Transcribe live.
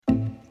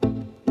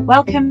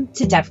Welcome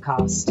to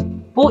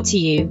Devcast, brought to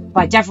you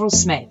by Deverell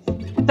Smith,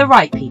 the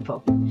right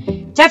people.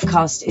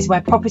 Devcast is where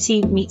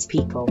property meets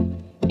people,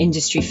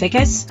 industry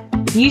figures,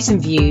 news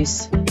and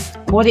views,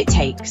 what it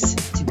takes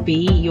to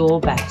be your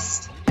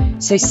best.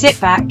 So sit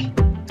back,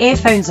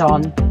 earphones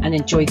on, and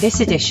enjoy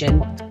this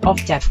edition of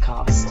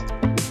Devcast.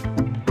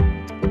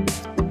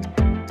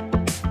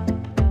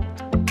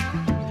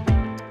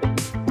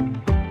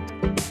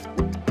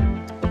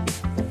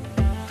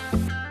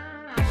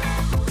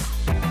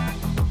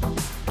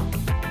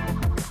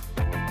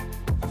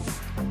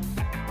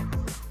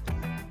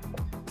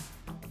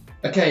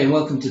 Okay, and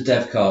welcome to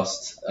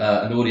Devcast,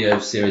 an audio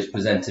series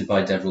presented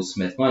by Deverell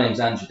Smith. My name's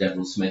Andrew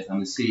Deverell Smith. I'm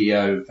the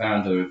CEO and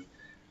founder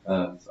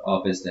of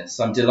our business.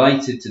 I'm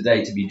delighted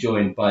today to be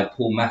joined by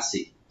Paul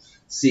Massey,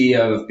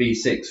 CEO of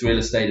B6 Real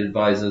Estate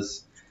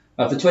Advisors.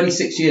 For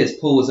 26 years,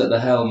 Paul was at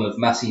the helm of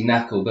Massey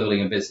Knackle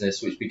building a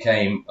business which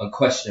became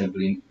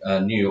unquestionably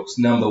New York's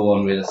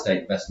 #1 real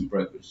estate investment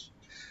brokerage,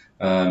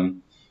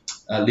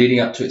 leading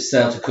up to its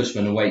sale to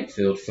Cushman &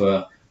 Wakefield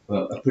for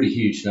a pretty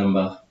huge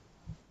number.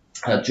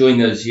 During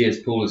those years,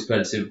 Paul was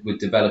credited with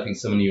developing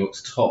some of New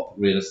York's top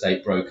real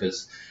estate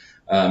brokers,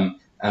 and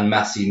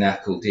Massey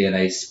Knackle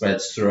DNA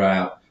spreads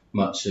throughout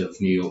much of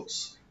New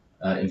York's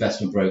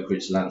investment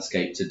brokerage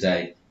landscape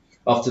today.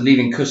 After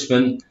leaving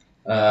Cushman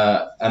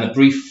and a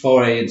brief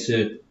foray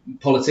into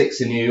politics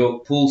in New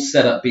York, Paul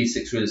set up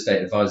B6 Real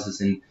Estate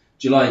Advisors in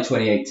July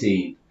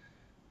 2018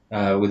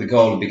 with the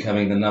goal of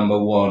becoming the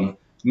 #1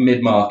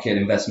 mid-market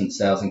investment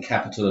sales and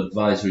capital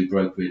advisory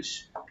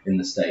brokerage in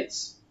the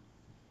States.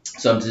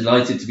 So I'm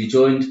delighted to be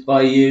joined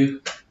by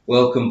you.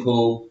 Welcome,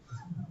 Paul.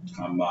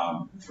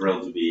 I'm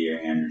thrilled to be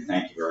here, Andrew.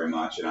 Thank you very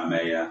much. And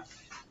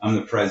I'm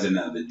the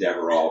president of the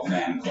Deverell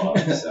fan club,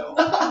 so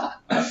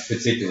I'm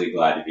particularly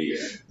glad to be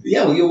here.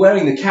 Yeah, well, you're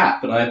wearing the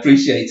cap, and I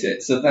appreciate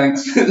it. So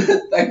thanks,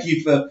 thank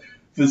you for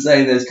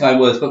saying those kind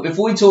words. But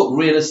before we talk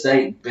real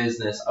estate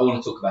business, I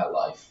want to talk about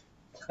life.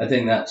 I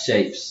think that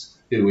shapes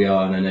who we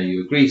are, and I know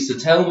you agree. So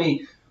tell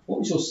me, what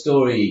was your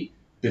story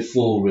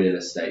before real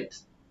estate?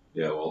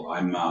 Yeah, well,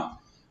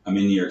 I'm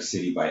in New York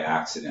City by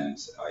accident.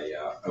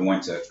 I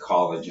went to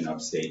college in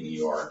upstate New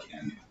York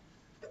and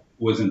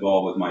was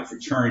involved with my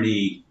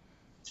fraternity.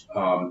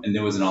 And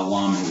there was an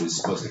alum who was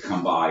supposed to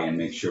come by and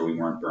make sure we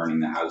weren't burning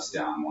the house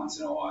down once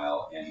in a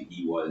while. And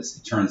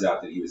it turns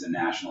out that he was a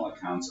national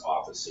accounts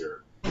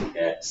officer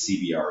at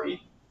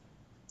CBRE.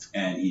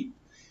 And he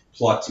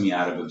plucked me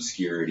out of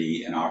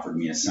obscurity and offered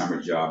me a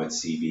summer job at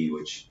CB,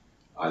 which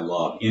I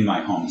love, in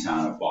my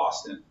hometown of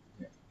Boston.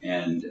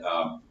 And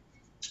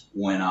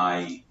when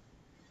I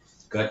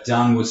got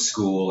done with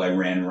school, I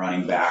ran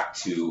running back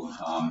to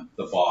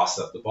the boss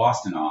of the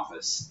Boston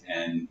office,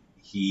 and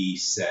he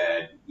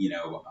said,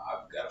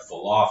 I've got a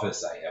full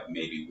office, I have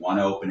maybe one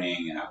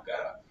opening, and I've got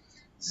a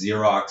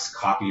Xerox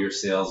copier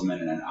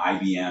salesman and an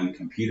IBM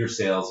computer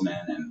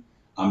salesman, and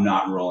I'm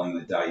not rolling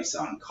the dice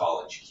on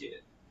college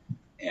kid.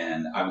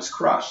 And I was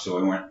crushed, so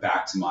I went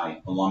back to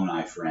my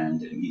alumni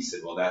friend, and he said,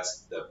 well,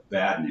 that's the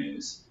bad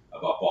news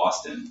about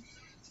Boston.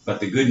 But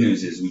the good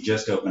news is we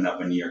just opened up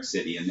in New York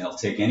City, and they'll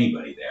take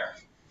anybody there.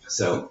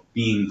 So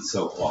being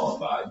so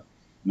qualified,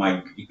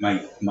 my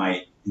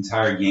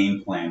entire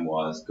game plan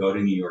was go to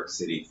New York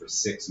City for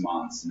 6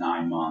 months,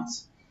 9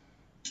 months,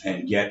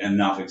 and get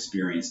enough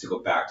experience to go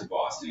back to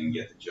Boston and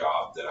get the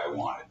job that I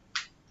wanted.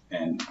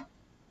 And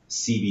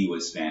CB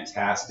was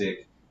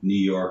fantastic. New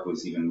York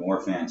was even more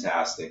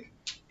fantastic.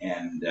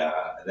 And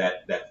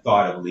that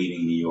thought of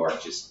leaving New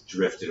York just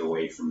drifted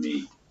away from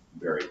me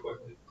very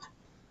quickly.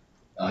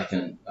 I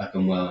can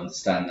well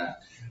understand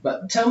that.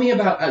 But tell me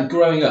about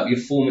growing up, your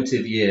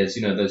formative years,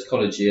 those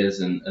college years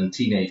and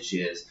teenage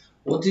years.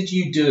 What did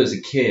you do as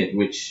a kid,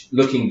 which,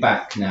 looking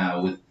back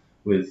now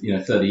with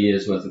 30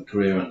 years worth of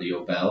career under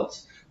your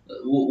belt,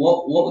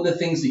 what were the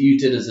things that you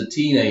did as a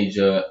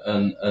teenager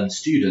and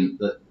student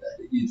that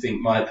you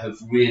think might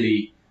have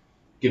really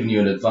given you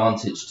an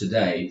advantage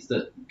today?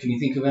 Can you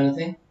think of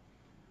anything?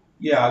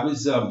 Yeah,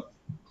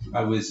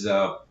 I was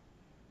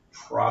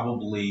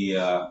probably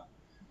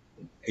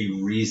a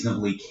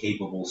reasonably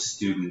capable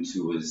student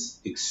who was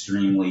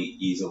extremely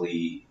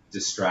easily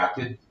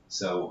distracted.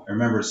 So I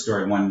remember a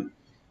story. One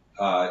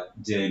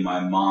day my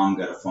mom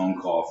got a phone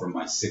call from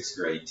my 6th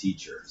grade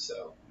teacher,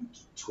 so I'm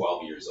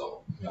 12 years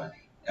old,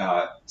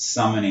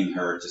 summoning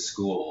her to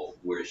school,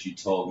 where she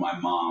told my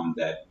mom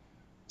that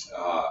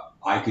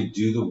I could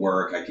do the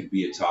work, I could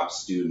be a top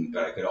student,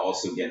 but I could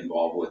also get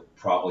involved with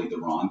probably the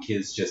wrong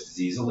kids just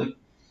as easily.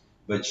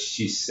 But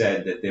she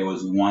said that there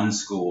was one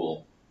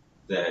school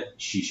that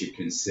she should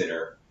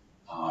consider.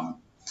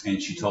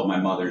 And she told my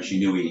mother, she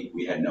knew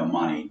we had no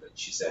money, but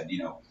she said,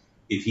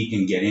 if he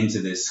can get into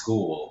this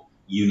school,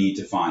 you need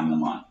to find the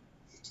money.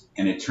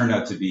 And it turned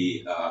out to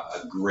be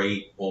a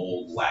great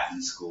old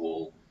Latin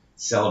school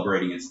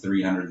celebrating its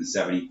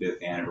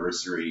 375th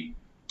anniversary.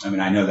 I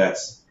mean, I know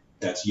that's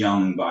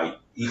young by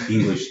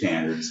English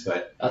standards,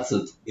 but that's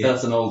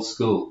an old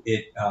school.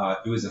 It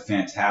was a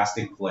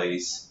fantastic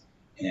place,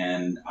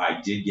 and I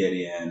did get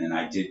in, and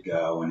I did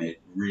go, and it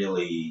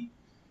really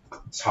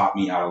taught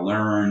me how to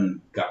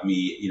learn, got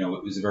me,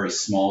 it was a very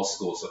small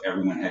school, so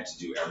everyone had to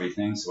do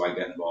everything. So I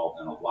got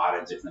involved in a lot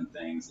of different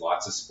things,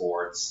 lots of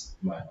sports,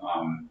 Right.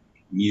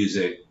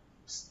 Music,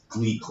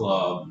 glee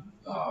club,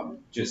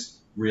 just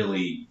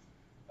really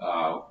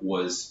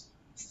was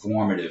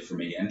formative for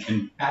me.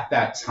 And at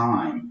that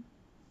time,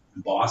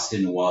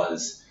 Boston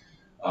was,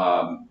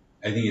 I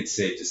think it's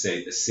safe to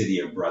say, the city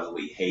of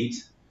brotherly hate.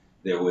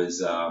 There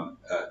was a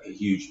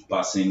huge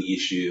busing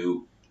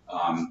issue.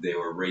 There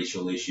were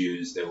racial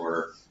issues. There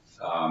were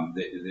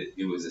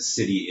it was a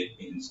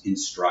city in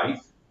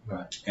strife.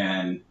 Right.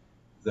 And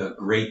the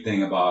great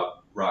thing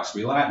about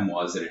Roxbury Latin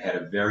was that it had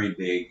a very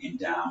big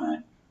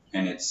endowment,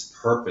 and its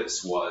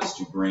purpose was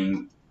to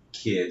bring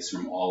kids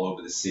from all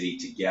over the city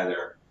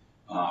together,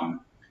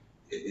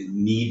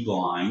 need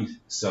blind.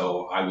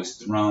 So I was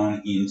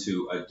thrown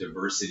into a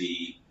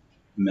diversity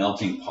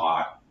melting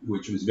pot,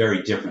 which was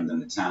very different than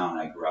the town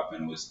I grew up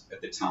in. Was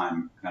at the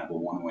time kind of a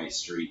one-way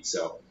street.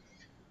 So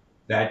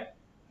that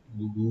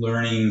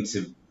learning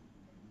to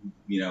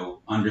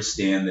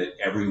understand that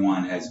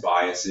everyone has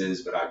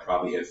biases, but I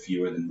probably have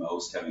fewer than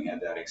most, having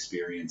had that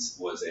experience,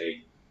 was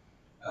a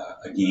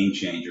game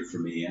changer for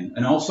me,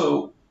 and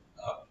also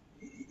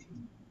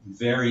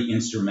very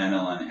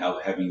instrumental in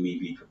having me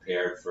be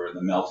prepared for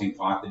the melting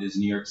pot that is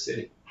New York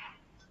City.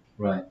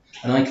 Right,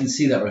 and I can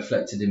see that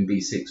reflected in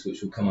B6,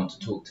 which we'll come on to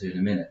talk to in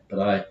a minute. But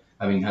I,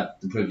 having had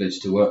the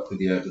privilege to work with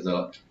you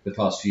over the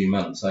past few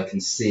months, I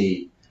can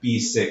see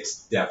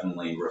B6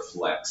 definitely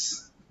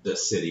reflects the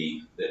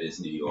city that is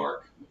New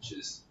York, which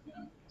is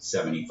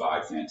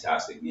 75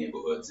 fantastic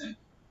neighborhoods and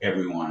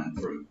everyone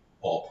from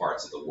all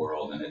parts of the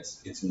world, and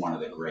it's one of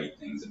the great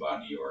things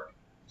about New York.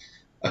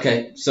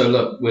 Okay, so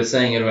look, we're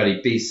saying it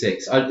already,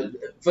 B6.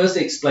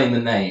 Firstly, explain the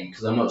name,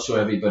 because I'm not sure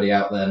everybody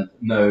out there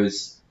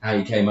knows how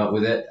you came up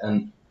with it.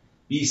 And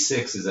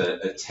B6 is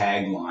a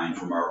tagline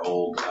from our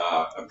old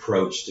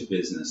approach to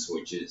business,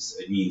 which is,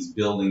 it means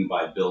building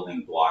by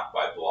building, block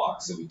by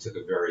block. So we took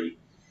a very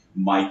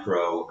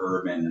micro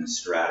urban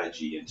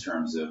strategy in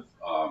terms of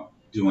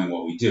doing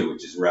what we do,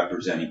 which is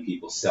representing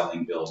people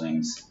selling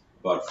buildings.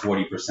 About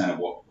 40% of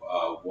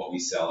what we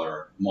sell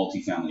are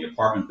multifamily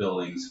apartment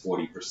buildings,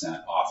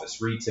 40%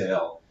 office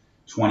retail,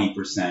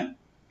 20%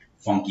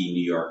 funky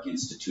New York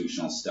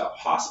institutional stuff,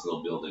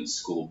 hospital buildings,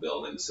 school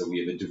buildings. So we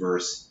have a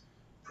diverse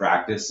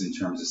practice in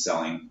terms of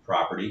selling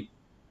property.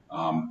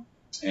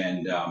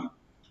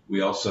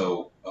 We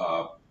also,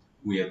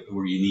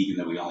 we're unique in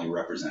that we only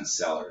represent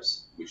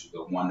sellers, which is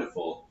a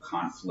wonderful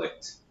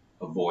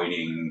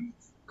conflict-avoiding,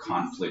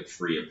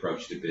 conflict-free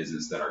approach to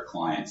business that our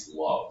clients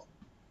love.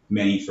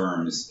 Many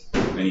firms,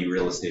 many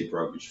real estate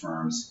brokerage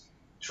firms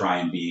try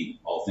and be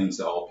all things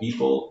to all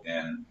people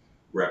and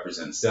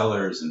represent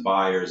sellers and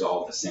buyers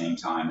all at the same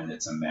time, and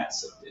it's a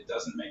mess. It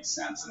doesn't make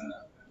sense in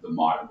the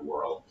modern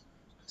world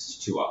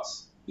to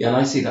us. Yeah, and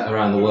I see that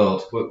around the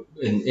world.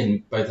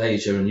 In both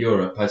Asia and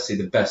Europe, I see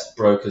the best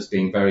brokers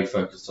being very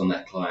focused on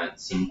their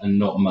clients and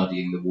not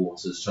muddying the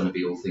waters, trying to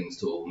be all things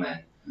to all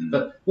men.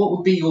 But what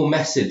would be your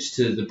message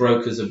to the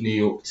brokers of New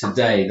York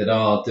today that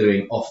are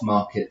doing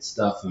off-market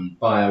stuff and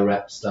buyer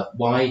rep stuff?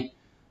 Why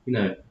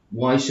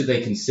should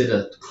they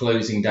consider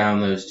closing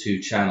down those two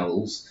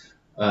channels?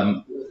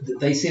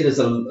 They see it as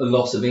a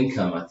loss of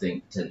income, I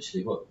think,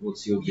 potentially.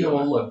 What's your view?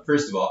 Well, look,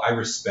 first of all, I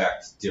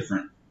respect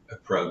different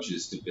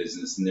approaches to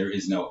business, and there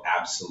is no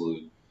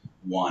absolute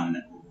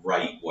one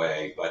right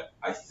way. But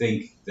I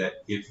think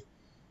that if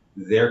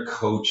they're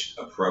coached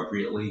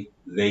appropriately,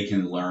 they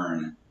can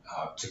learn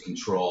to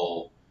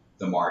control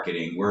the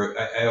marketing.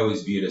 I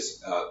always viewed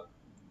us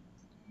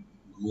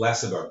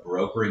less of a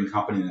brokering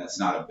company, and that's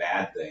not a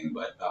bad thing,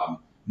 but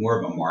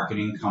more of a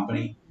marketing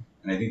company.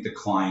 And I think the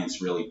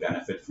clients really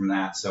benefit from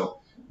that. So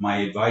my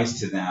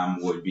advice to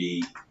them would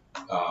be,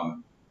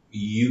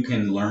 you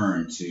can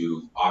learn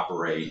to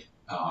operate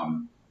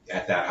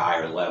at that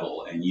higher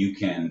level, and you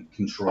can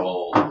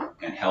control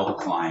and help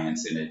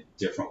clients in a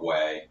different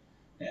way.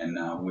 And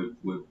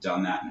we've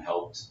done that and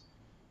helped,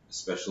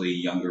 especially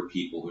younger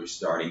people who are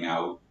starting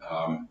out,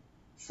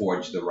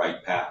 forge the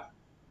right path.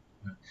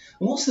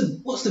 And what's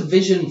the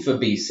vision for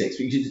B6?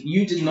 Because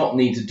you did not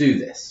need to do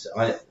this.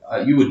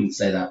 You wouldn't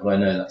say that, but I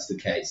know that's the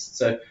case.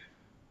 So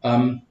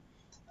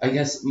I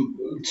guess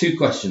two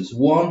questions.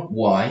 One,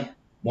 why?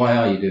 Why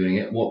are you doing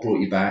it? What brought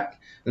you back?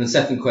 And the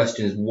second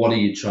question is, what are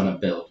you trying to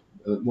build?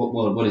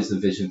 What is the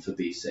vision for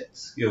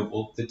B6?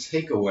 Well, the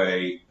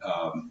takeaway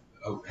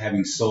of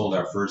having sold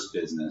our first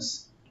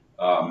business,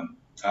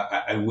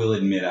 I will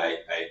admit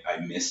I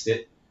missed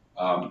it.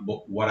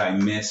 But what I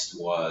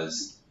missed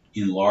was,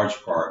 in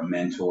large part,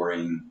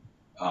 mentoring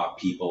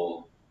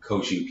people,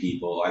 coaching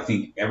people. I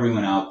think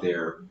everyone out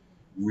there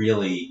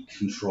really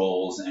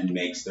controls and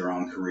makes their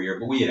own career,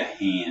 but we had a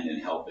hand in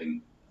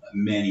helping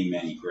many,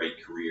 many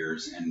great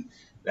careers, and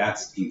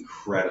that's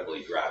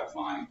incredibly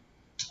gratifying.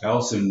 I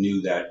also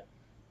knew that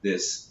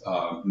this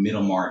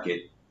middle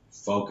market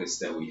focus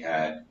that we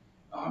had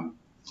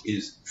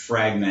is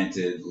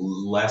fragmented,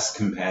 less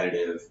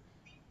competitive,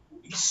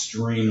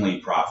 extremely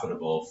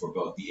profitable for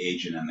both the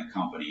agent and the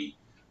company.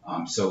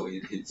 So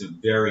it's a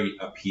very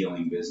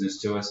appealing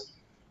business to us.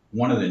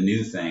 One of the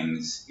new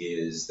things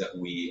is that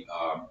we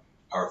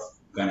are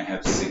going to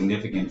have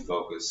significant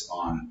focus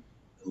on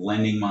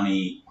lending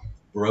money,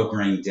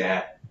 brokering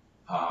debt,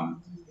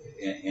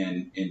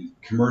 and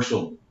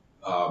commercial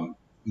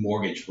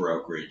mortgage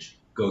brokerage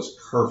goes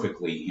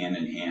perfectly hand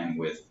in hand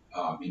with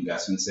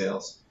investment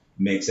sales.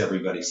 Makes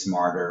everybody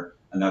smarter.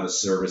 Another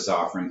service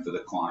offering for the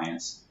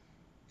clients.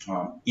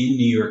 In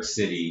New York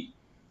City,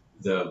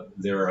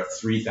 there are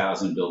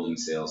 3,000 building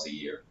sales a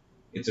year.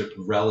 It's a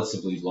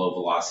relatively low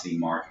velocity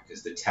market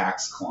because the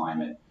tax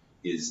climate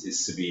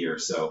is severe.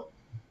 So,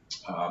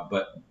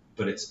 but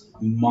it's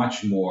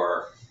much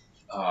more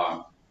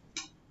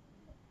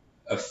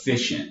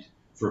efficient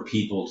for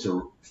people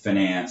to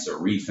finance or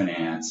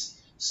refinance.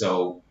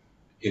 So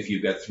if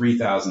you've got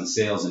 3,000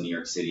 sales in New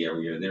York City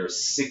every year, there are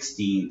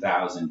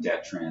 16,000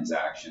 debt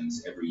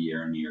transactions every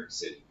year in New York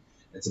City.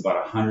 It's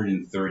about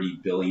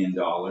 $130 billion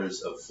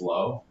of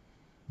flow.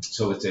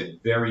 So it's a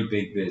very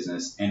big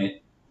business, and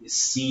it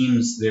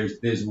seems there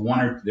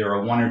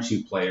are one or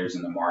two players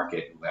in the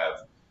market who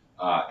have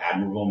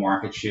admirable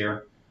market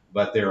share,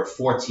 but there are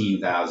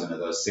 14,000 of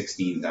those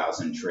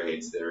 16,000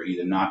 trades that are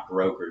either not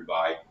brokered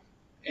by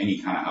any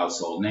kind of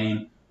household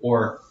name,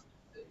 or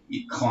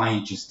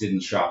client just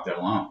didn't shop their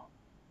loan.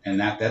 And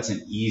that's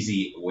an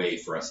easy way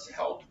for us to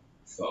help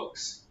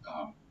folks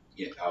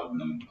out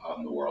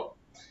in the world.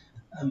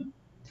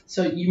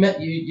 So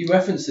you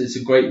referenced it's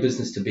a great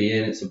business to be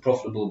in. It's a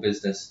profitable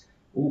business.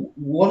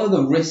 What are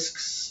the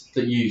risks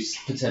that you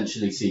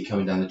potentially see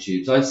coming down the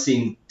tubes? I've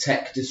seen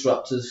tech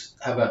disruptors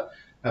have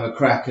a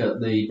crack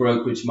at the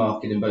brokerage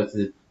market in both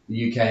the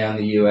UK and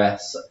the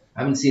US.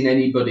 I haven't seen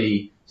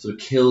anybody sort of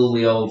kill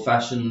the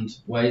old-fashioned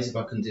ways, if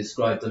I can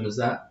describe them as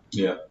that.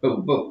 Yeah.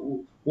 But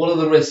what are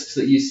the risks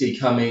that you see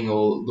coming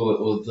or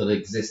that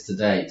exist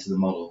today to the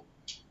model?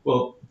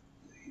 Well,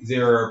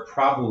 there are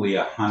probably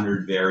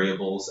 100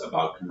 variables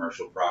about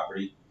commercial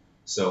property.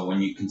 So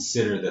when you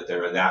consider that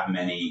there are that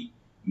many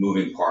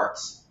moving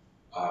parts,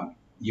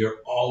 you're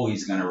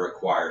always going to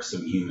require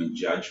some human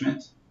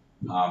judgment.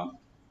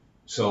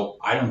 So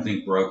I don't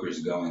think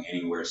brokers are going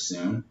anywhere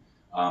soon.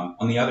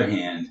 On the other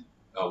hand,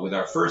 with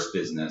our first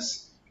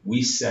business,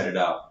 we set it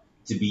up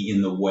to be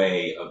in the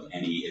way of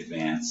any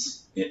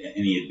advances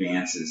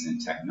in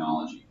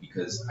technology,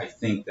 because I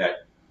think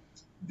that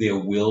there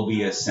will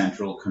be a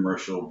central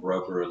commercial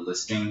broker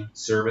listing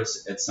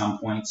service at some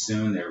point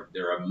soon.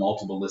 There are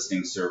multiple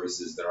listing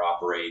services that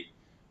operate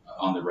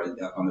on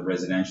the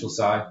residential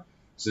side.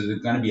 So there's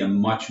going to be a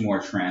much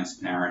more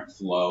transparent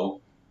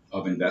flow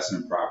of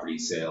investment property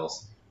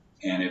sales.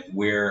 And if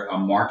we're a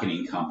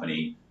marketing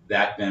company,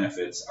 that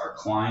benefits our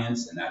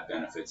clients and that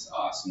benefits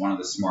us. One of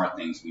the smart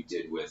things we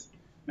did with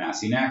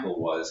Massey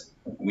was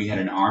we had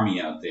an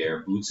army out there,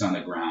 boots on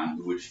the ground,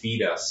 who would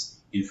feed us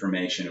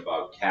information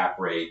about cap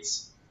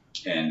rates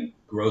and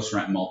gross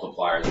rent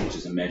multipliers, which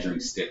is a measuring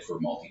stick for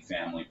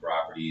multifamily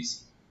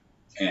properties,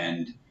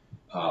 and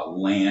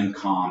land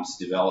comps,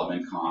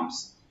 development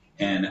comps.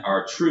 And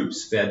our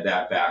troops fed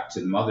that back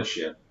to the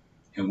mothership,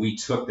 and we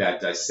took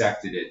that,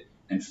 dissected it,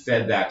 and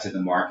fed that to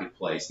the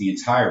marketplace, the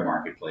entire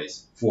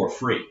marketplace, for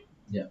free.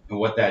 Yeah. And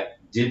what that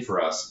did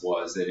for us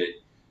was that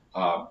it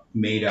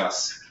made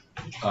us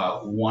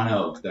one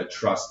of the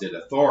trusted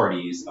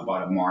authorities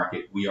about a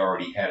market we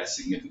already had a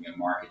significant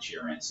market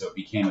share in. So it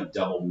became a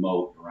double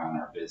moat around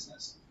our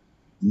business.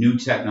 New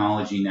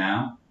technology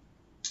now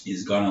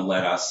is going to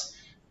let us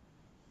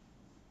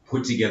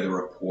put together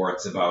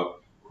reports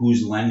about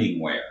who's lending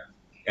where,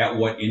 at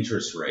what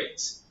interest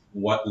rates,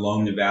 what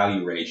loan to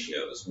value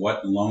ratios,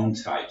 what loan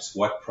types,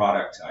 what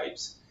product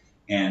types.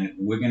 And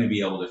we're going to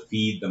be able to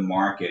feed the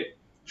market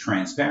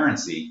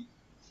transparency.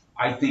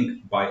 I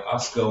think by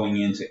us going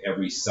into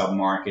every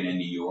submarket in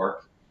New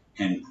York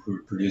and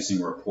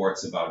producing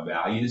reports about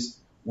values,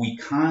 we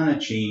kind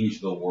of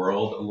changed the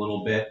world a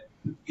little bit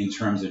in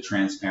terms of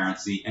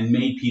transparency and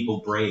made people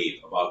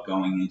brave about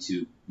going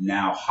into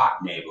now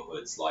hot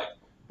neighborhoods like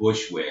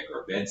Bushwick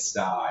or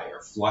Bed-Stuy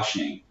or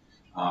Flushing.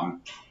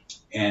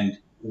 And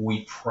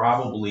we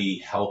probably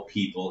help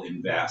people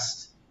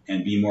invest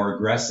and be more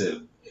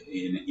aggressive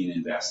in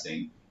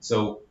investing.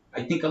 So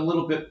I think a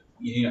little bit,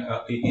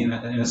 in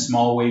a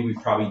small way, we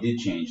probably did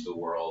change the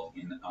world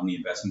on the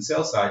investment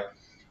sales side.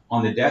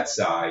 On the debt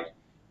side,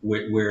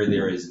 where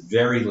there is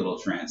very little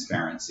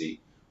transparency,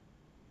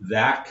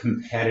 that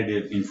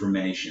competitive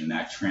information,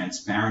 that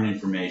transparent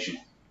information,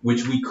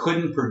 which we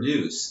couldn't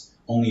produce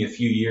only a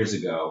few years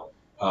ago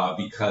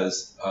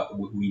because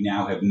we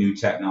now have new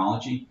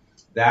technology,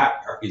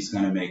 that is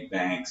going to make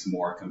banks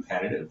more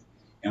competitive.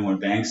 And when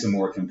banks are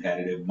more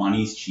competitive,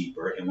 money's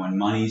cheaper. And when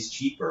money's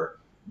cheaper,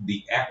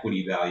 the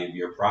equity value of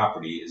your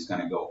property is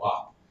going to go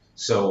up.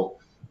 So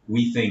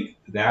we think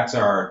that's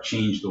our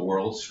change the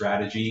world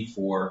strategy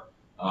for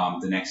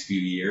the next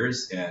few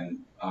years, and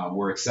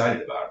we're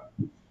excited about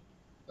it.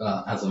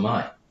 As am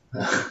I,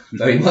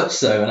 very much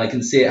so, and I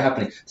can see it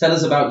happening. Tell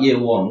us about year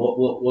one.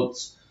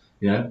 What's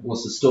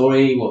the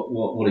story?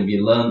 What have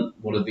you learned?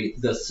 What have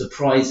the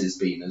surprises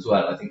been as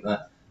well? I think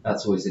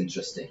that's always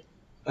interesting.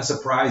 A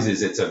surprise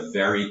is it's a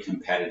very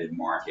competitive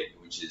market,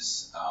 which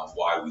is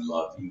why we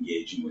love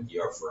engaging with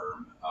your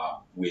firm.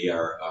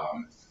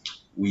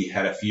 We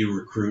had a few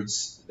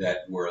recruits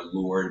that were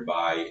lured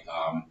by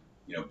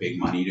big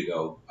money to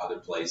go other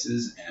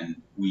places,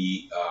 and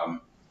we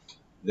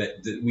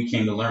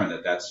came to learn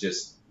that that's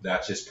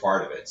just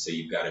part of it. So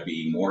you've got to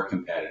be more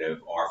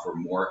competitive, offer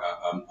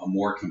a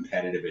more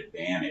competitive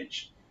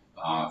advantage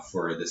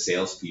for the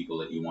salespeople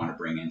that you want to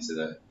bring into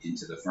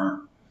the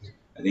firm.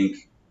 I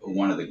think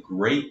one of the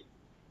great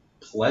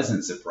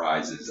pleasant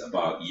surprises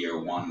about year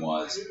one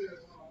was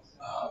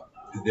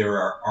there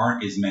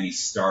aren't as many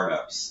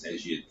startups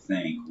as you'd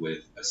think with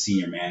a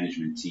senior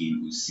management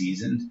team who's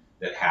seasoned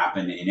that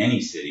happen in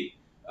any city.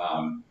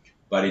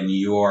 But in New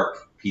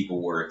York,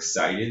 people were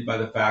excited by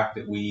the fact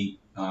that we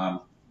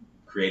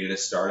created a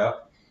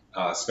startup,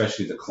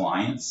 especially the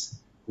clients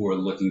who are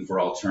looking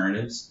for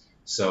alternatives.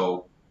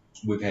 So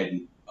we've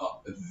had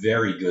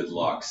very good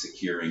luck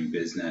securing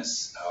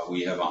business.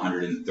 We have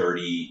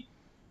 130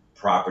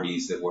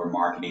 properties that we're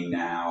marketing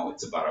now.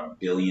 It's about $1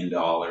 billion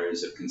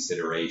of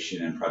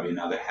consideration and probably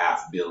another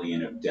 $500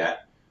 million of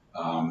debt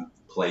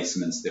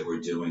placements that we're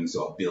doing,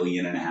 so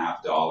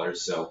 $1.5 billion.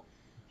 So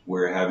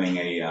we're having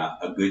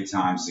a good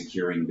time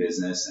securing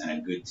business and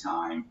a good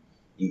time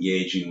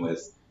engaging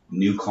with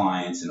new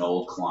clients and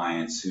old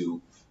clients who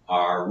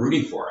are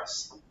rooting for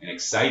us and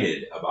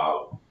excited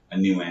about a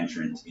new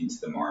entrant into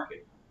the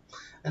market.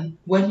 And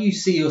where do you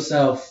see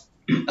yourself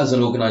as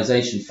an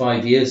organization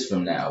 5 years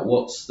from now?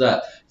 What's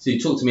that? So you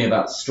talked to me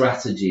about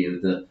strategy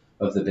of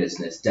the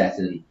business, debt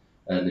and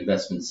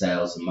investment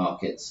sales and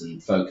markets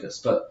and focus,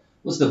 but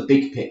what's the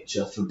big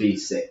picture for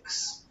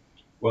B6?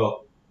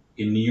 Well,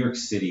 in New York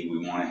City,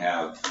 we want to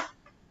have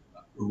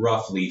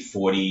roughly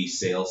 40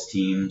 sales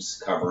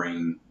teams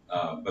covering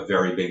a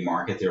very big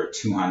market. There are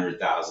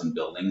 200,000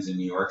 buildings in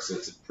New York, so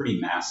it's a pretty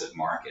massive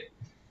market.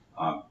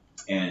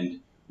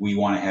 And we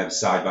want to have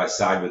side by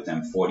side with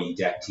them 40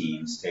 debt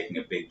teams taking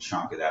a big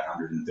chunk of that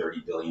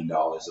 $130 billion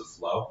of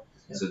flow.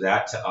 Yeah. So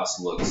that to us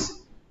looks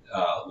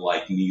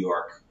like New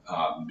York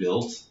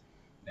built.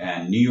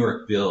 And New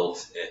York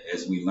built,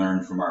 as we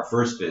learned from our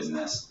first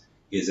business,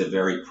 is a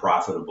very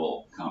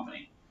profitable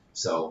company.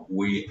 So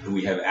we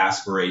have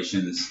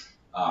aspirations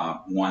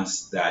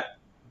once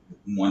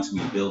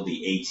we build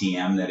the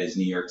ATM that is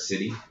New York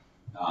City,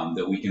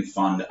 that we can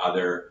fund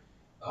other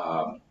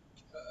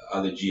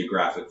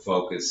geographic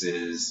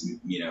focuses,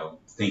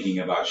 thinking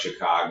about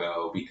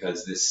Chicago,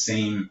 because this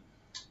same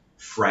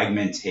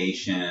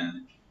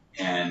fragmentation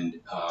and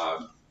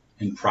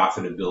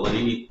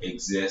profitability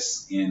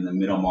exists in the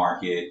middle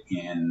market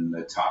in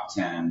the top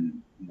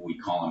 10, we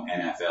call them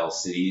NFL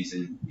cities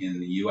in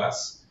the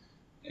U.S.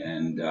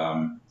 And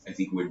I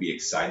think we'd be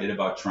excited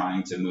about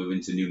trying to move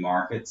into new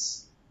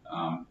markets.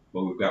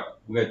 But we've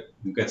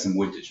got some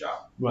wood to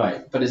chop.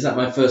 Right, but is that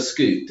my first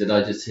scoop? Did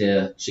I just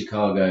hear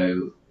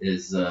Chicago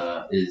is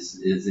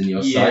in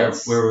your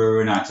sights? Yeah,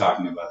 we're not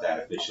talking about that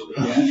officially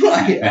yet.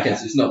 Right, I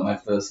guess it's not my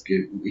first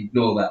scoop.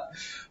 Ignore that.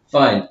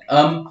 Fine.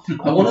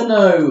 I want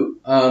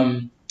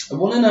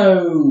to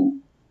know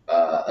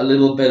a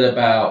little bit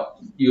about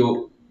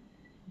your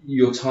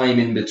time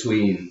in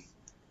between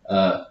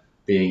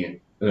being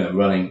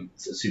running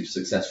super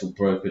successful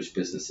brokerage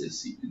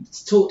businesses.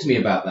 Talk to me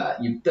about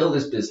that. You built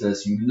this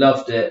business, you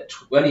loved it,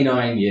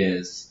 29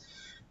 years,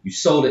 you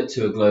sold it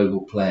to a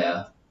global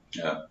player.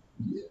 Yeah.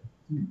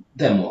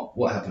 Then what?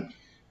 What happened?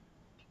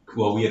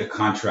 Well, we had a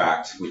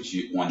contract, which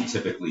one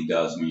typically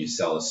does when you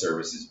sell a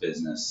services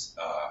business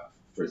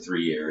for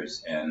 3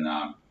 years. And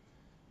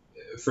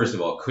first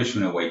of all,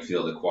 Cushman &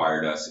 Wakefield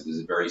acquired us. It was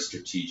a very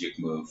strategic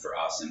move for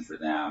us and for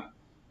them.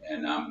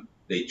 And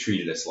they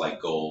treated us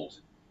like gold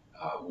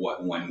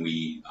when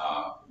we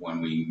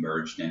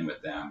merged in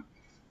with them.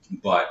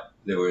 But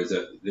there was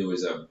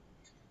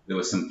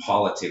some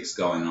politics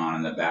going on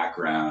in the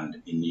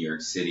background in New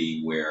York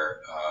City where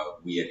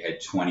we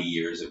had 20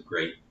 years of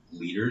great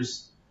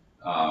leaders.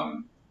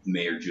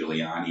 Mayor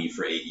Giuliani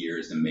for 8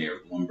 years and Mayor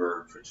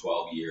Bloomberg for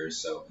 12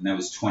 years. And that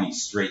was 20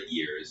 straight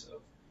years of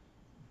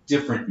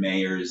different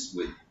mayors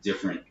with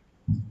different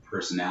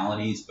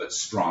personalities, but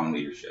strong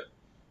leadership.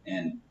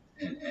 And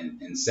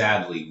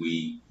sadly,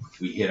 we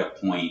hit a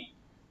point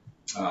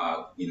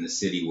in the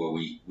city where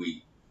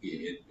we,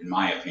 in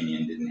my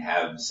opinion, didn't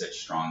have such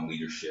strong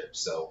leadership.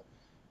 So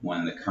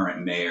when the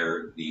current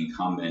mayor, the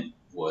incumbent,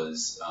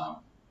 was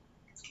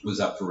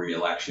up for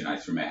re-election, I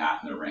threw my hat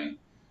in the ring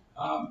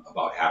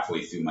about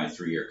halfway through my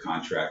 3-year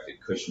contract at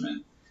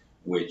Cushman,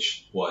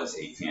 which was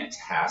a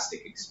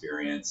fantastic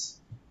experience.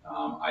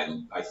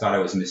 I thought I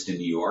was Mr.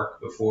 New York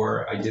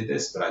before I did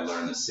this, but I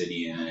learned the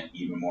city in an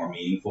even more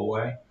meaningful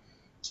way.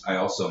 I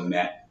also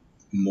met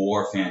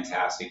more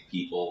fantastic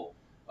people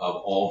of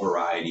all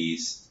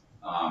varieties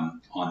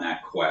on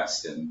that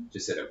quest, and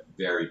just had a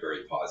very,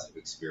 very positive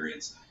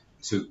experience.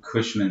 To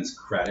Cushman's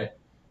credit,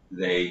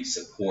 they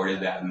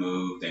supported that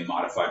move. They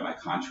modified my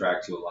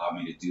contract to allow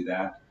me to do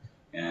that.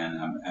 And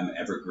I'm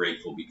ever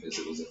grateful because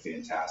it was a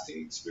fantastic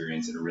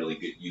experience and a really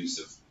good use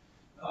of,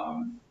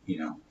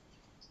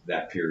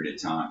 that period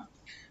of time.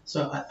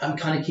 So I'm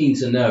kind of keen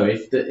to know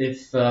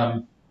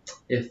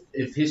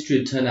if history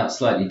had turned out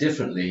slightly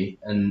differently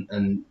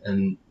and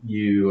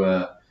you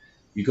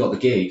got the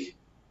gig,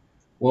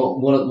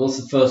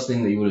 what's the first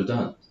thing that you would have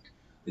done?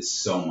 There's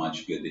so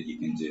much good that you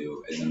can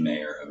do as a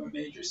mayor of a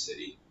major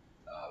city.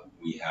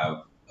 We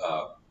have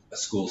a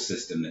school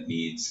system that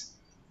needs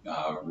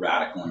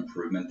radical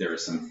improvement. There are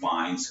some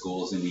fine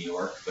schools in New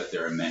York, but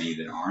there are many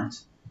that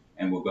aren't.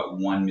 And we've got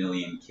 1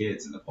 million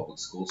kids in the public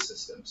school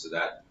system. So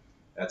that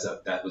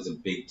was a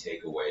big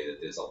takeaway, that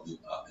there's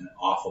an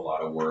awful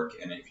lot of work.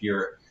 And if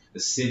you're a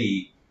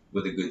city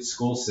with a good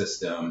school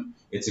system,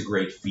 it's a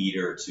great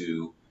feeder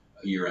to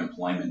your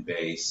employment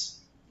base,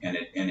 and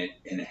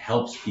it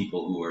helps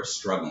people who are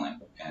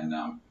struggling. And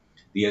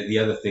the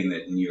other thing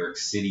that New York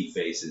City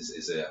faces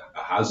is a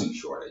housing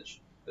shortage,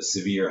 a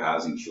severe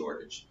housing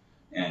shortage.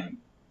 And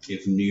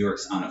if New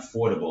York's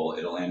unaffordable,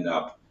 it'll end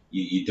up,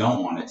 you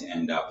don't want it to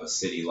end up a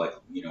city like,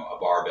 a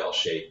barbell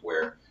shape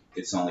where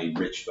it's only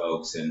rich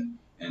folks and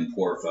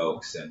poor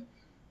folks. And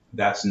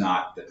that's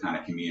not the kind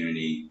of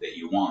community that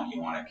you want.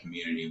 You want a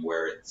community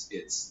where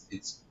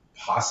it's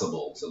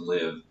possible to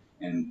live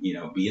and,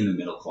 be in the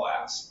middle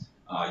class.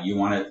 You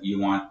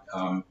want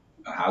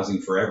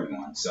housing for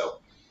everyone. So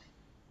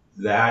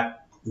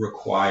that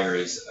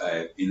requires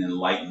an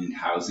enlightened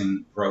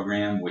housing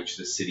program, which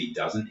the city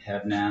doesn't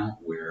have now,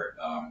 where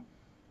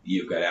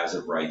you've got as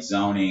of right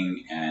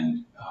zoning,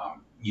 and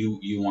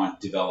you want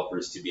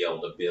developers to be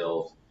able to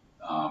build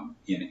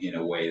in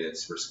a way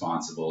that's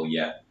responsible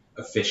yet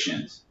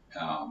efficient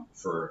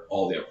for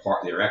all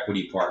their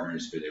equity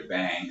partners, for their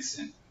banks,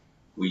 and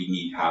we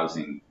need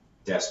housing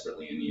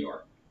desperately in New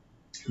York.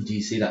 Do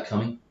you see that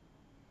coming?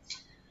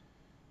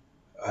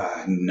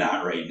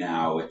 Not right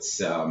now.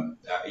 It's I'm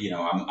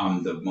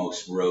the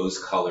most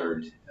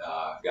rose-colored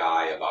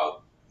guy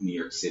about New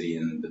York City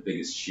and the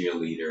biggest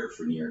cheerleader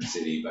for New York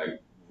City.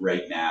 But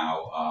right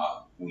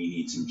now, we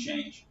need some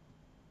change.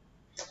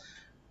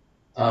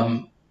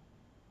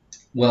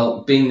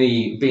 Well, being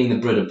the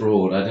Brit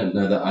abroad, I don't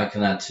know that I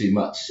can add too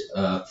much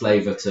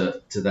flavour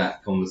to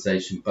that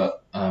conversation.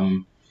 But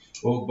I'm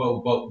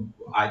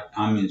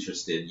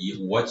interested.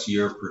 What's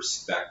your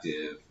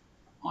perspective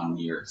on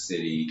New York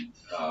City?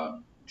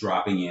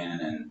 Dropping in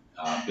and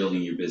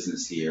building your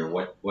business here.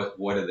 What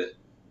are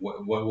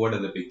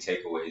the big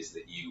takeaways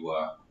that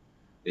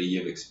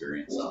you've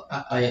experienced? Well,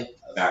 I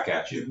back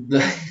at you.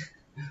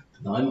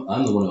 No,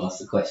 I'm the one who asked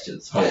the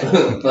questions, but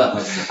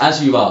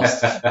as you've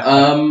asked,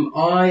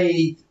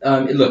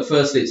 look.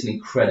 Firstly, it's an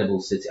incredible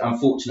city. I'm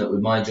fortunate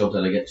with my job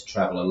that I get to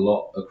travel a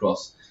lot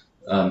across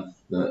the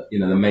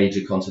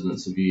major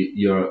continents of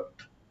Europe,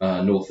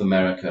 North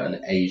America, and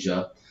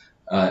Asia.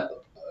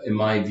 In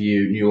my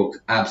view, New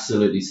York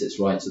absolutely sits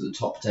right at the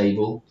top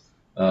table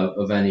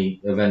of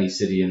any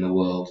city in the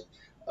world.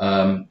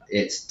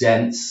 It's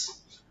dense.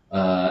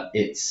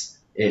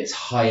 It's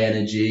high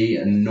energy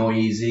and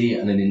noisy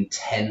and an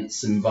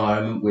intense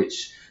environment,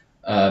 which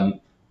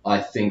I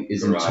think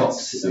is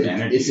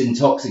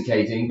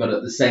intoxicating. But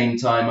at the same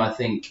time, I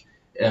think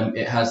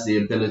it has the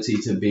ability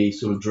to be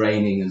sort of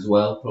draining as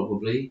well,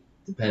 probably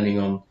depending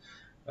on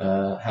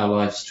how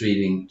life's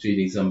treating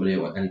somebody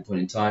at any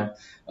point in time.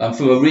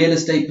 From a real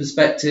estate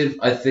perspective,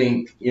 I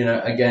think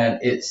again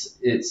it's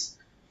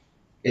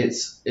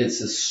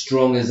as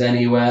strong as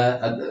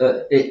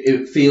anywhere.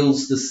 It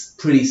feels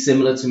pretty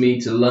similar to me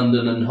to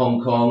London and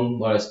Hong Kong,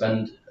 where I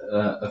spend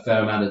a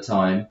fair amount of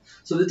time.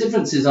 So the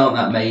differences aren't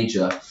that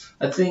major.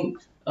 I think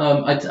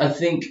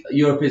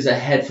Europe is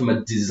ahead from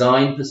a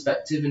design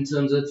perspective in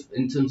terms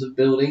of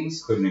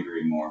buildings. Couldn't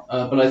agree more.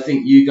 But I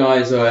think you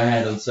guys are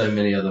ahead on so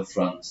many other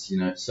fronts.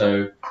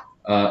 So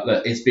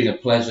look, it's been a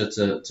pleasure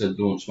to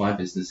launch my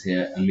business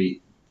here and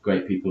meet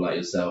great people like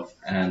yourself.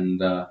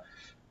 And I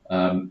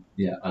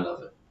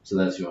love it. So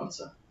there's your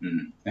answer.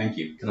 Thank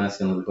you. Can I ask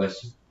another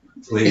question?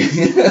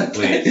 Please,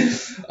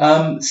 please.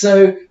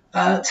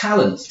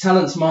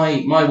 Talent's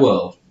my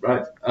world,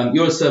 right?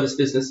 You're a service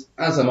business,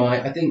 as am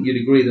I. I think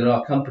you'd agree that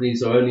our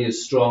companies are only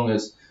as strong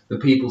as the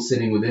people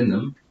sitting within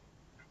them.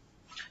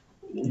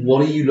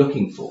 What are you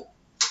looking for?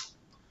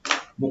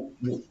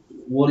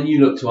 What do you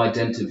look to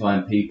identify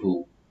in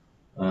people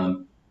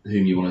whom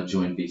you want to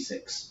join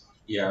B6?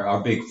 Yeah,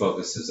 our big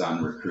focus is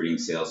on recruiting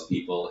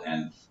salespeople,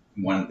 and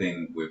one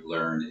thing we've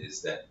learned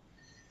is that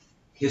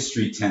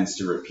history tends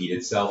to repeat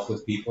itself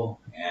with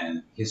people,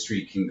 and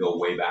history can go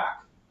way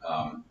back.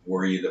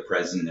 Were you the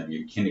president of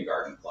your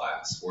kindergarten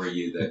class? Were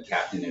you the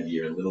captain of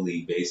your Little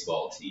League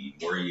baseball team?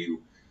 Were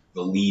you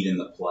the lead in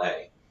the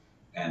play?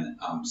 And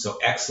so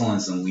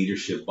excellence and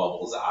leadership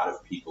bubbles out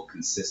of people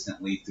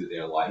consistently through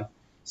their life.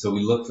 So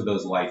we look for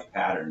those life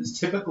patterns,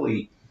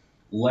 typically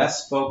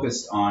less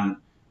focused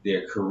on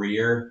their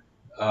career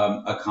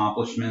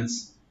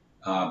accomplishments,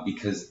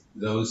 because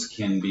those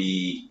can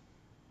be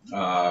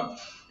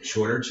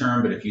shorter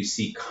term. But if you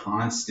see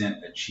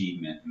constant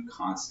achievement and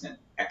constant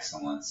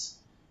excellence,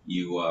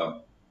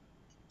 you're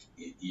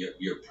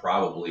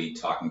probably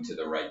talking to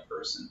the right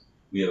person.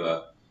 We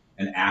have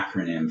an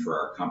acronym for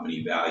our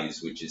company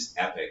values, which is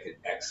EPIC: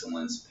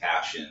 excellence,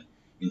 passion,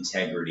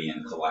 integrity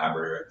and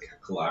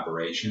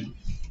collaboration.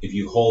 If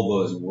you hold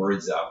those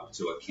words up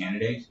to a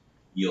candidate,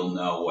 you'll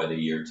know whether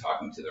you're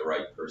talking to the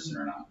right person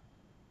or not.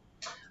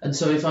 And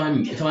so if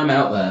I'm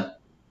out there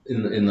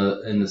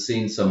in the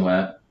scene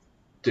somewhere,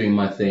 doing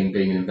my thing,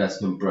 being an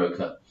investment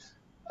broker,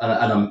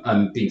 and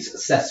I'm being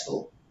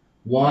successful,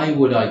 why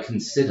would I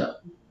consider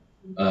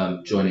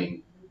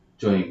joining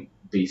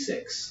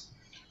B6?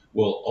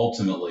 Well,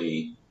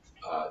 ultimately,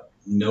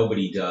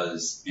 nobody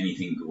does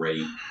anything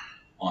great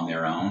on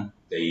their own.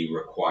 They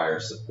require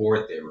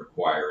support. They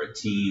require a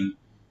team.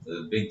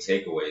 The big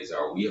takeaways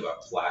are we have a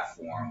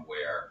platform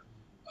where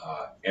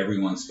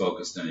everyone's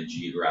focused on a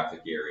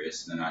geographic area,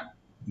 so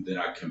they're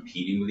not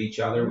competing with each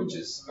other, which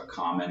is a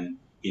common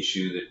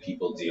issue that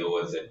people deal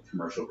with at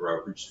commercial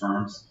brokerage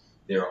firms.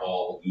 They're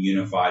all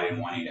unified in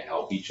wanting to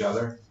help each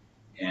other,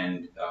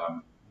 and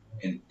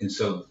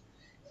so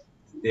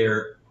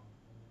they've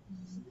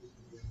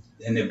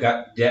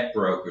got debt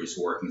brokers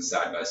working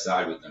side by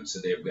side with them, so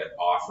they've got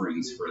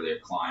offerings for their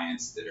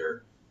clients that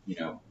are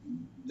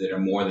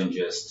more than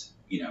just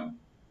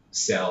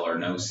sell or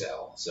no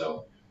sell.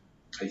 So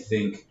I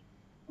think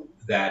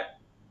that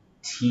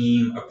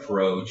team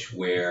approach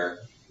where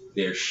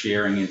they're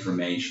sharing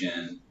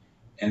information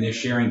and they're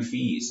sharing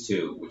fees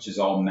too, which is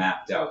all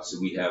mapped out. So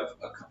we have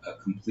a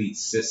complete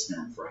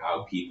system for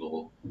how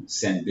people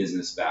send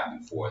business back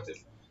and forth.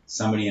 If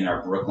somebody in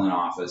our Brooklyn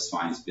office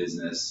finds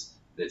business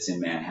that's in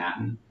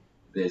Manhattan,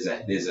 there's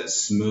a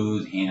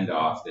smooth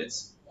handoff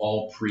that's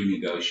all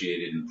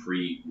pre-negotiated and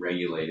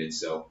pre-regulated.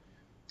 So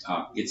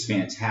it's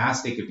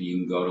fantastic if you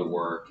can go to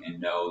work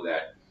and know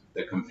that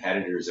the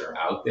competitors are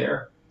out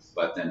there,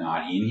 but they're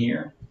not in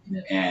here,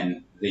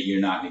 and that you're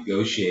not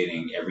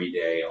negotiating every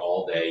day,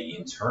 all day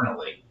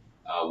internally,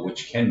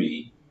 which can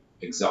be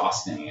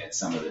exhausting at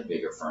some of the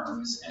bigger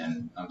firms.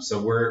 And so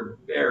we're a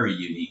very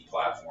unique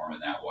platform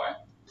in that way.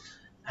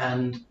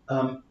 And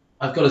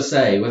I've got to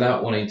say,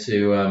 without wanting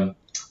to,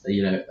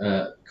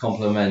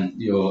 compliment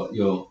your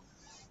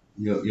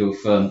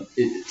firm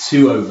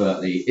too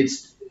overtly,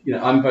 it's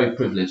I'm very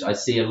privileged. I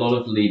see a lot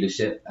of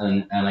leadership,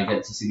 and I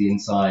get to see the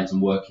insides and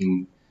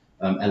working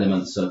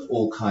elements of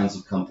all kinds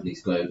of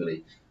companies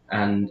globally.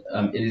 And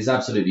it is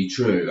absolutely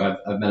true.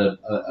 I've met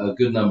a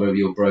good number of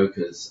your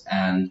brokers,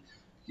 and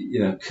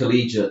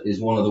collegiate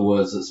is one of the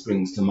words that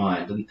springs to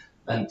mind.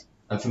 And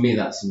for me,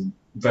 that's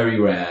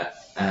very rare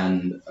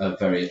and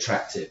very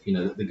attractive.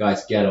 The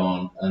guys get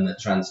on and they're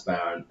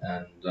transparent,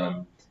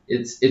 and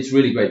it's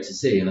really great to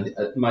see. And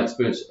my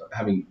experience,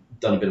 having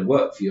done a bit of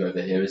work for you over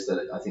here, is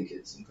that I think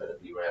it's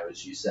incredibly rare,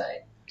 as you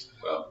say.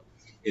 Well,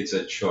 it's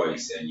a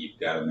choice, and you've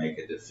got to make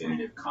a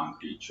definitive,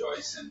 concrete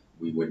choice, and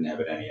we wouldn't have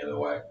it any other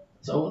way.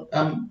 So,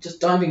 just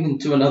diving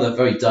into another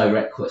very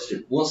direct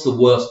question: what's the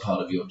worst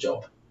part of your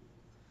job?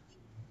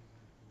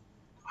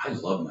 I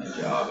love my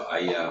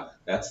job.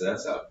 That's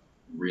a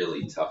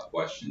really tough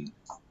question.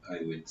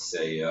 I would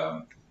say,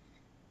 God,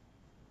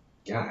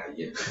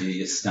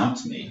 you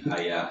stumped me.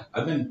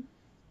 I've been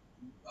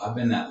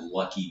that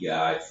lucky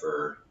guy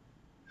for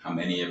how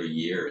many ever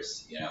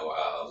years.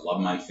 Love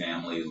my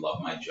family,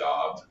 love my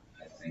job.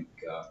 I think,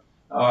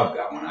 I've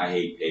got one. I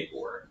hate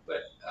paperwork,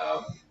 but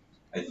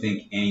I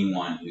think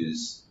anyone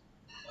who's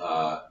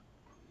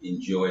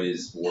enjoyed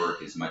his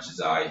work as much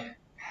as I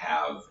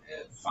have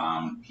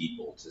found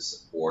people to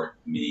support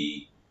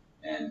me,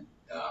 and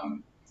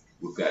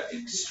we've got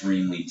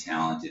extremely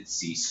talented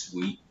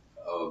C-suite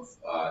of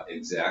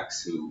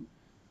execs who,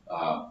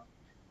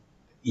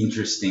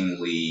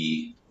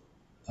 interestingly,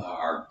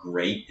 are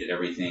great at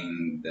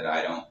everything that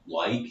I don't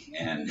like,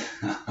 and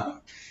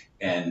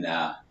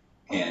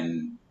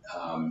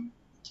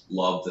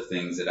love the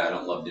things that I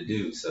don't love to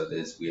do. So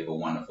we have a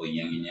wonderful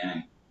yin and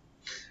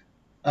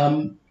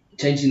yang.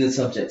 Changing the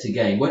subject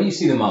again, where do you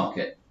see the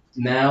market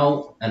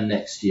now and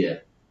next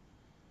year?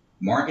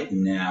 Market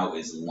now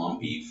is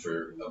lumpy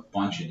for a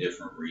bunch of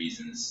different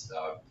reasons.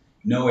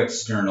 No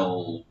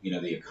external,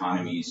 the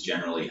economy is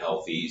generally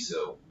healthy,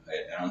 so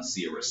I don't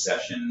see a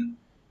recession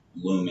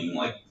looming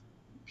like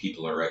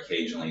people are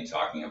occasionally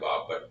talking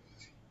about, but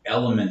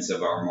elements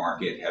of our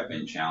market have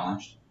been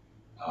challenged.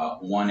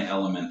 One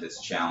element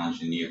that's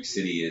challenged in New York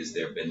City is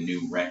there have been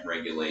new rent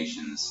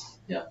regulations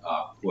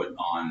put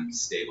on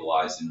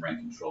stabilized and rent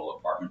control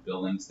apartment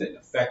buildings that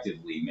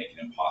effectively make it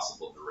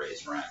impossible to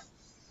raise rent.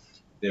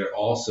 They're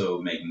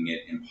also making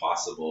it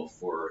impossible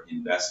for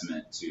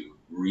investment to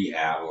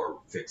rehab or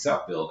fix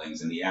up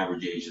buildings, and the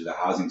average age of the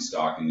housing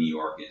stock in New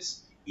York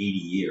is 80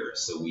 years.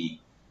 So we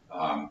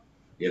have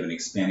an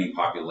expanding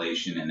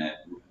population and an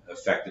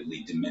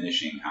effectively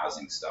diminishing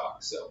housing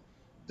stock. So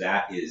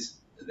that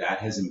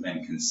hasn't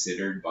been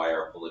considered by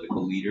our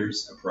political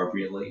leaders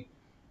appropriately,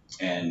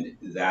 and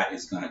that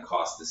is going to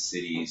cost the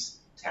city's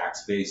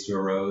tax base to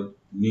erode.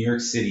 New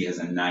York City has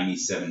a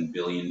 $97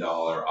 billion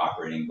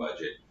operating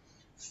budget.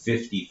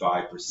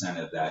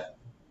 55% of that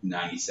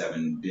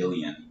 $97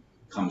 billion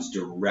comes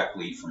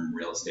directly from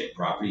real estate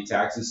property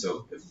taxes.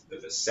 So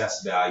if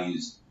assessed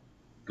values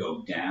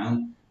go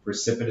down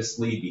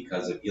precipitously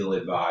because of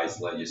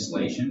ill-advised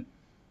legislation,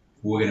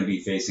 we're going to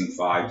be facing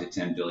 $5 to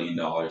 $10 billion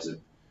of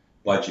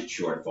budget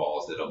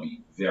shortfalls that'll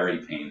be very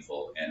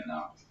painful. And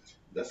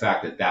the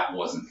fact that that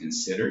wasn't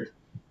considered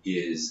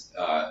is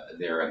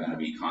there are going to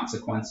be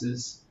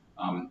consequences.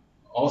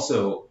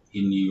 Also,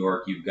 in New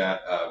York, you've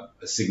got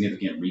a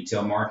significant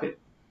retail market.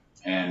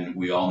 And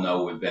we all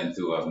know we've been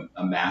through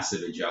a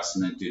massive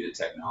adjustment due to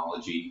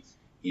technology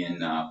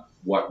in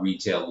what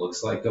retail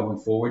looks like going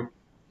forward.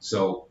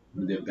 So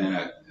there's been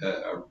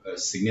a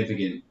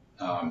significant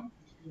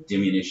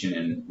diminution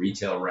in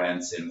retail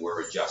rents, and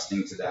we're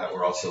adjusting to that.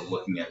 We're also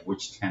looking at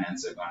which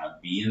tenants are going to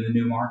be in the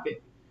new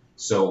market.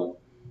 So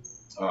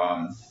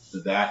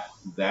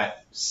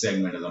that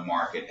segment of the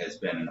market has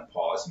been in a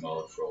pause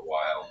mode for a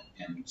while.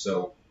 And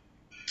so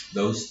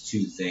those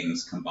two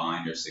things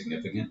combined are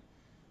significant.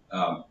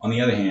 On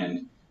the other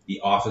hand,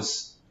 the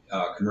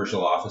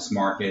commercial office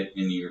market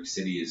in New York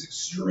City is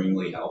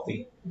extremely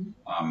healthy.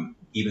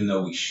 Even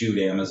though we shoot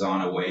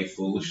Amazon away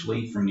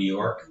foolishly from New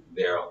York,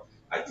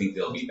 I think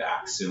they'll be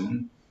back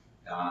soon.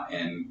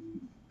 And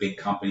big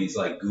companies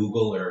like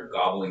Google are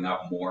gobbling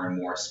up more and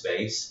more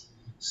space.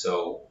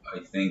 So I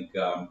think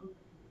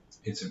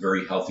it's a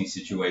very healthy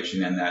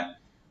situation, and that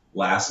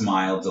last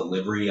mile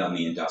delivery on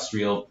the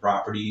industrial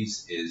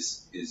properties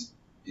is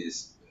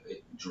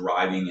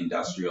driving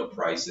industrial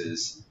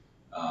prices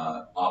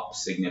up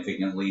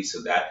significantly.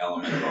 So that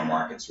element of our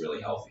market's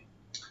really healthy.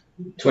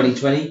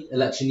 2020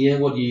 election year.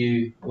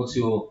 What's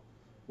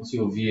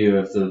your view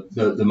of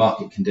the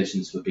market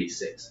conditions for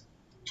B6?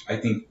 I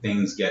think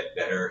things get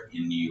better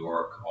in New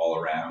York all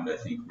around. I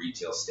think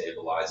retail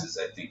stabilizes.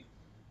 I think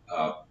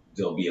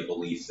there'll be a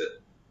belief that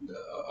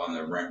on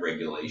the rent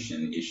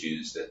regulation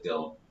issues that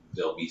there'll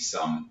be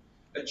some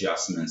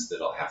adjustments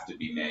that'll have to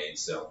be made.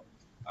 So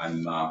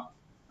I'm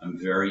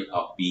very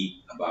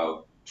upbeat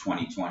about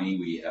 2020.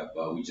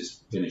 We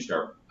just finished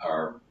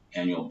our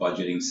annual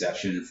budgeting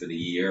session for the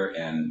year,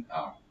 and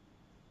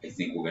I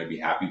think we're going to be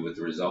happy with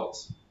the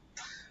results.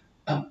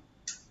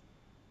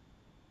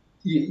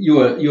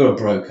 You're a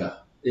broker.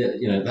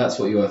 That's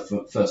what you are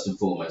first and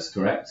foremost,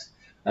 correct?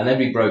 And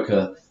every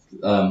broker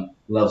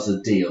loves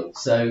a deal.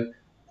 So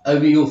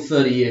over your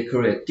 30-year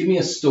career, give me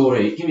a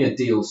story, give me a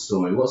deal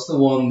story. What's the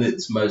one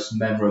that's most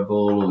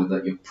memorable or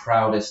that you're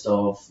proudest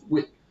of?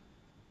 What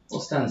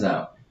stands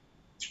out?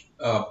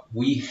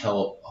 We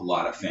help a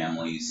lot of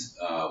families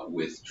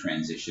with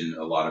transition.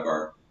 A lot of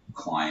our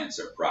clients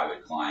are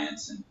private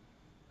clients, and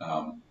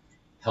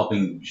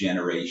helping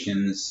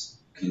generations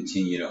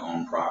continue to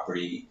own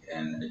property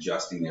and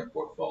adjusting their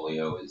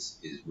portfolio is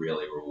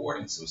really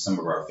rewarding. So some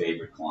of our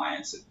favorite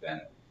clients have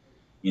been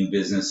in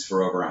business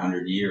for over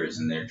 100 years,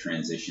 and they're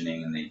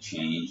transitioning and they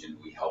change, and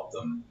we help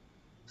them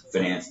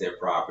finance their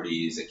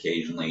properties,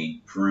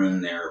 occasionally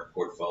prune their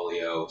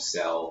portfolio,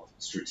 sell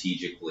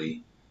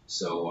strategically.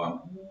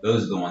 So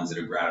those are the ones that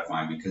are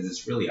gratifying because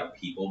it's really a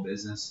people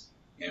business.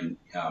 And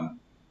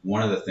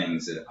one of the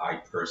things that I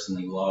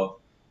personally love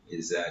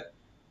is that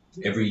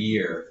every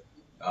year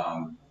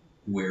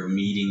we're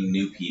meeting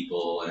new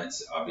people, and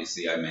it's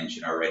obviously, I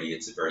mentioned already,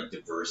 it's a very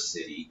diverse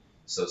city.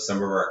 So some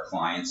of our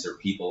clients are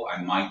people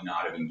I might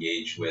not have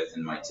engaged with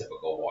in my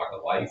typical walk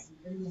of life,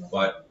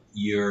 but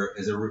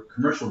as a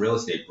commercial real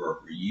estate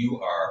broker,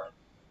 you are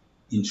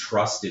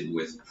entrusted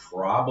with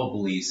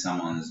probably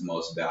someone's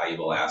most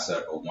valuable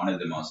asset or one of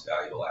the most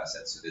valuable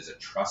assets. So there's a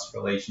trust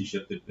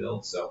relationship that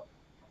builds. So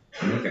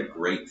you make a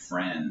great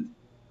friend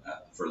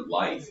for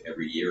life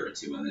every year or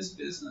two in this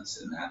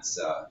business, and that's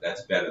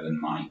better than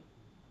money.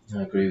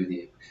 I agree with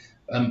you.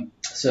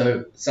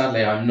 So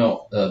sadly, I'm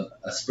not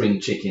a spring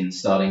chicken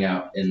starting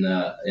out in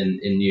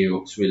New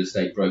York's real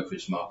estate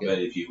brokerage market. But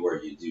if you were,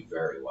 you'd do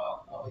very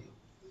well. Oh,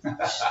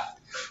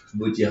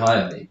 would you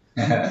hire me?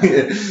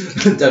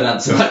 Don't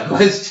answer that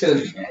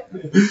question.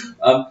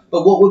 But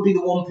what would be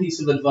the one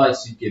piece of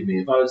advice you'd give me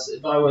if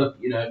I were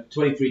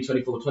 23,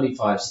 24,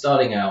 25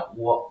 starting out?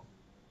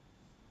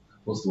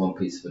 What's the one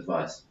piece of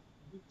advice?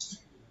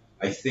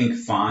 I think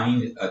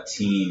find a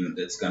team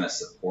that's going to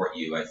support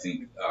you. I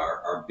think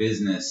our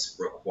business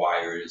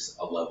requires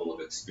a level of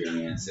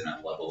experience and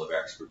a level of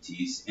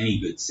expertise. Any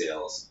good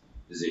sales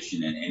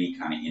position in any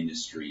kind of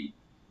industry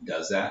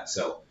does that.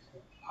 So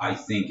I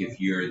think if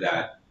you're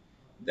that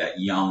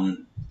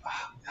young,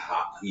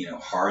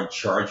 hard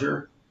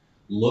charger,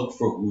 look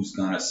for who's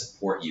going to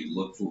support you.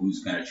 Look for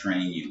who's going to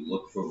train you.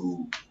 Look for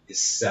who is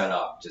set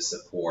up to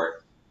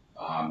support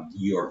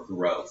your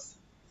growth.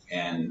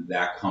 And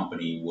that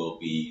company will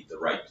be the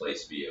right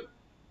place for you.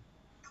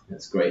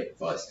 That's great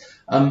advice.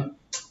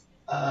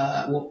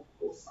 Well,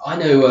 I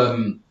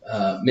know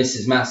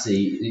Mrs.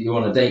 Massey, you're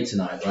on a date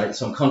tonight, right?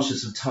 So I'm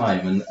conscious of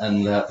time,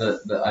 and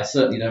that I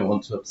certainly don't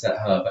want to upset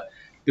her. But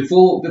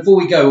before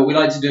we go, what we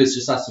like to do is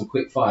just ask some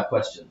quick fire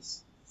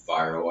questions.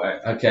 Fire away.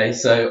 Okay,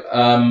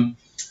 so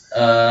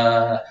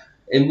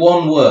in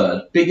one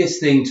word, biggest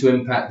thing to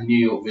impact the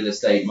New York real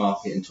estate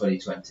market in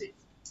 2020?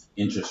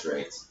 Interest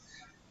rates.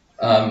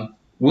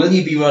 Will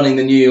you be running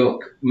the New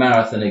York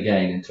Marathon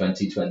again in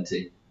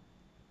 2020?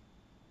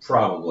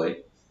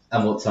 Probably.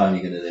 And what time are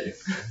you going to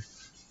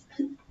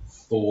do?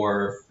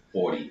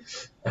 4:40.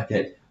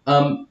 Okay.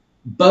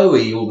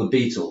 Bowie or the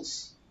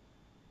Beatles?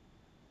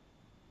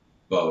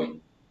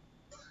 Bowie.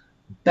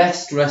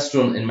 Best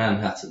restaurant in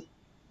Manhattan?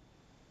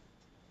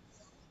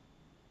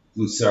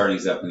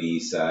 Lusardi's up on the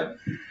east side.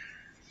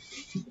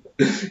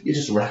 You're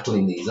just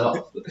rattling these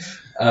off.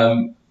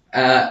 I'm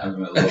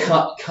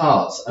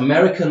Cars,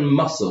 American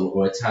Muscle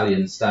or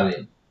Italian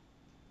Stallion?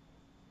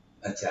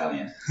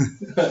 Italian.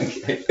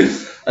 Okay.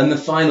 And the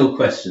final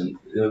question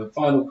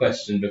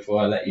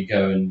before I let you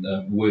go and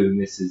woo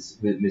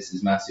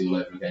Mrs. Massey all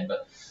over again.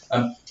 But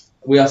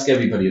we ask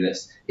everybody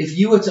this: if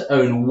you were to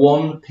own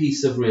one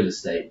piece of real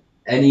estate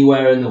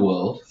anywhere in the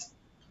world,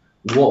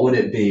 what would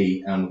it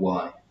be and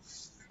why?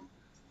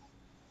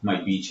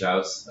 My beach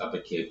house up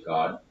at Cape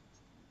Cod.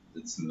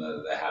 It's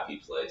the happy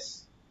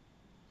place.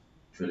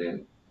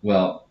 Brilliant.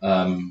 Well,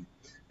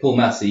 Paul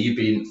Massey, you've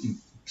been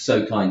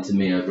so kind to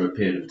me over a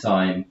period of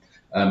time.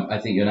 I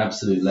think you're an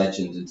absolute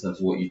legend in terms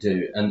of what you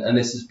do. And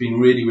this has been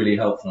really, really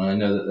helpful. And I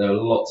know that there are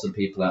lots of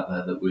people out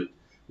there that would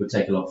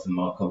take a lot from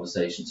our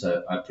conversation.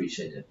 So I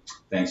appreciate it.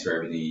 Thanks for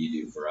everything you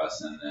do for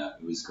us. And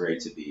it was great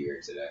to be here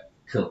today.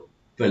 Cool.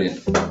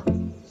 Brilliant.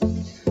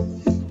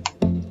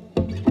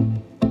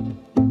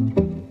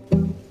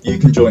 You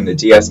can join the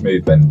DS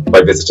movement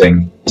by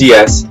visiting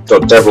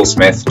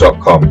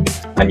ds.deverellsmith.com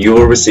and you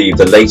will receive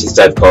the latest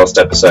Devcast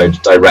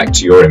episode direct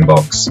to your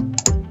inbox.